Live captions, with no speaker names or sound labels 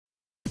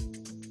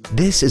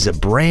This is a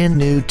brand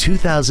new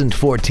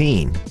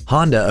 2014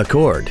 Honda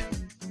Accord.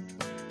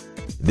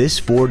 This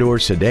four-door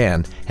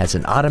sedan has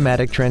an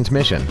automatic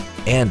transmission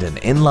and an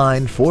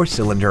inline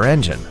four-cylinder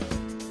engine.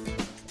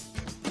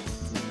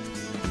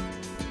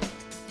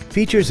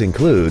 Features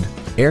include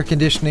air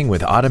conditioning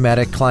with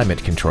automatic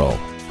climate control,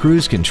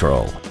 cruise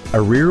control,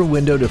 a rear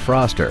window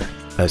defroster,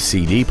 a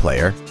CD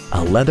player,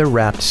 a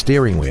leather-wrapped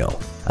steering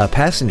wheel, a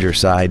passenger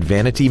side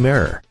vanity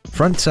mirror,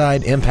 front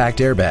side impact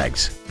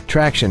airbags,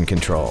 traction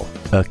control,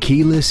 a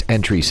keyless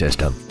entry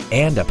system,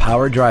 and a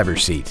power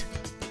driver's seat.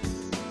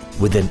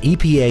 With an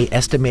EPA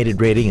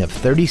estimated rating of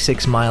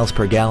 36 miles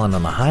per gallon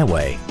on the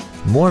highway,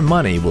 more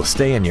money will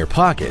stay in your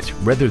pocket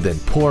rather than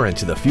pour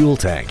into the fuel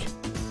tank.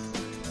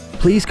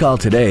 Please call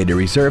today to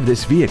reserve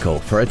this vehicle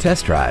for a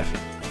test drive.